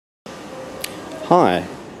Hi,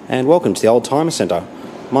 and welcome to the Oldtimer Centre.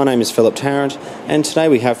 My name is Philip Tarrant, and today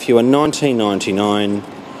we have for you a 1999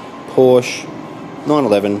 Porsche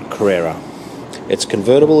 911 Carrera. It's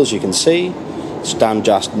convertible, as you can see. It's done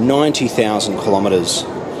just 90,000 kilometres.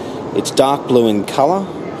 It's dark blue in colour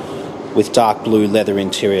with dark blue leather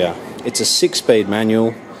interior. It's a 6-speed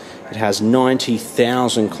manual. It has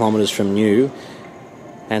 90,000 kilometres from new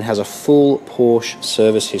and has a full Porsche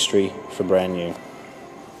service history for brand new.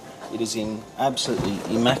 It is in absolutely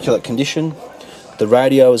immaculate condition. The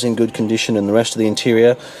radio is in good condition and the rest of the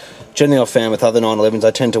interior. Generally I've found with other 911s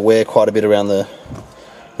they tend to wear quite a bit around the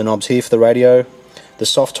knobs here for the radio. The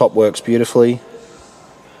soft top works beautifully.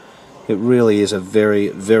 It really is a very,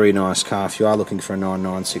 very nice car. If you are looking for a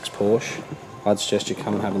 996 Porsche, I'd suggest you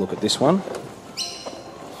come and have a look at this one.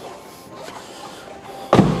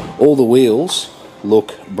 All the wheels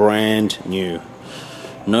look brand new.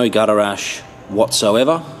 No gutter rash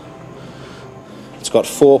whatsoever. It's got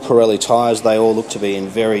 4 Pirelli tyres. They all look to be in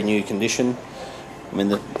very new condition. I mean,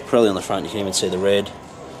 the Pirelli on the front, you can even see the red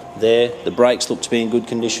there. The brakes look to be in good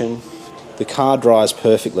condition. The car drives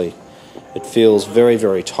perfectly. It feels very,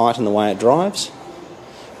 very tight in the way it drives.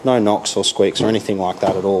 No knocks or squeaks or anything like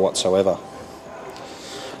that at all whatsoever.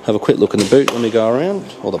 Have a quick look in the boot when we go around,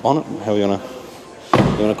 or the bonnet, how you want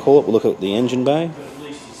to call it. We'll look at the engine bay.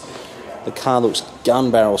 The car looks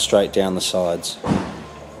gun barrel straight down the sides.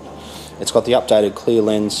 It's got the updated clear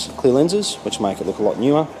lenses, which make it look a lot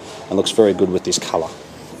newer and looks very good with this colour.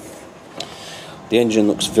 The engine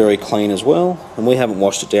looks very clean as well, and we haven't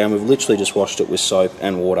washed it down. We've literally just washed it with soap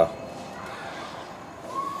and water.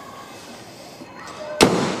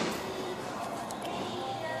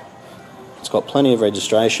 It's got plenty of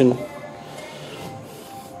registration.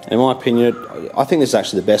 In my opinion, I think this is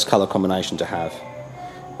actually the best colour combination to have.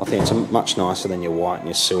 I think it's much nicer than your white and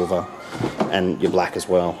your silver and your black as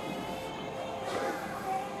well.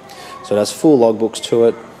 So it has full logbooks to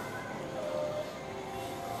it.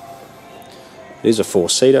 It is a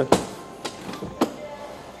 4-seater.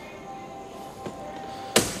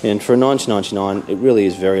 And for a 1999, it really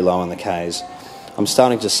is very low on the Ks. I'm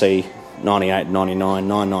starting to see 98, 99,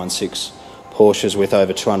 996 Porsches with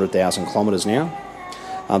over 200,000 kilometres now.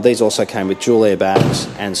 These also came with dual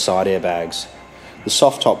airbags and side airbags. The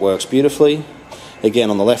soft top works beautifully. Again,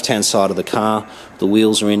 on the left-hand side of the car, the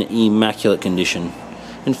wheels are in immaculate condition.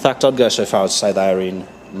 In fact, I'd go so far as to say they are in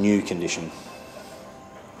new condition.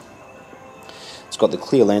 It's got the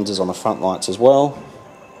clear lenses on the front lights as well.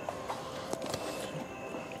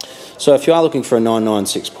 So if you are looking for a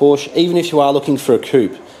 996 Porsche, even if you are looking for a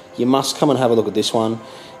coupe, you must come and have a look at this one.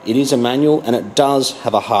 It is a manual and it does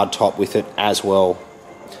have a hard top with it as well,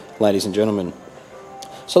 ladies and gentlemen.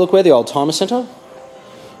 So look, we're the Oldtimer Centre.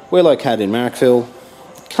 We're located in Marrickville.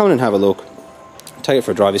 Come in and have a look. Take it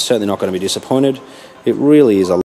for a drive. You're certainly not going to be disappointed. It really is a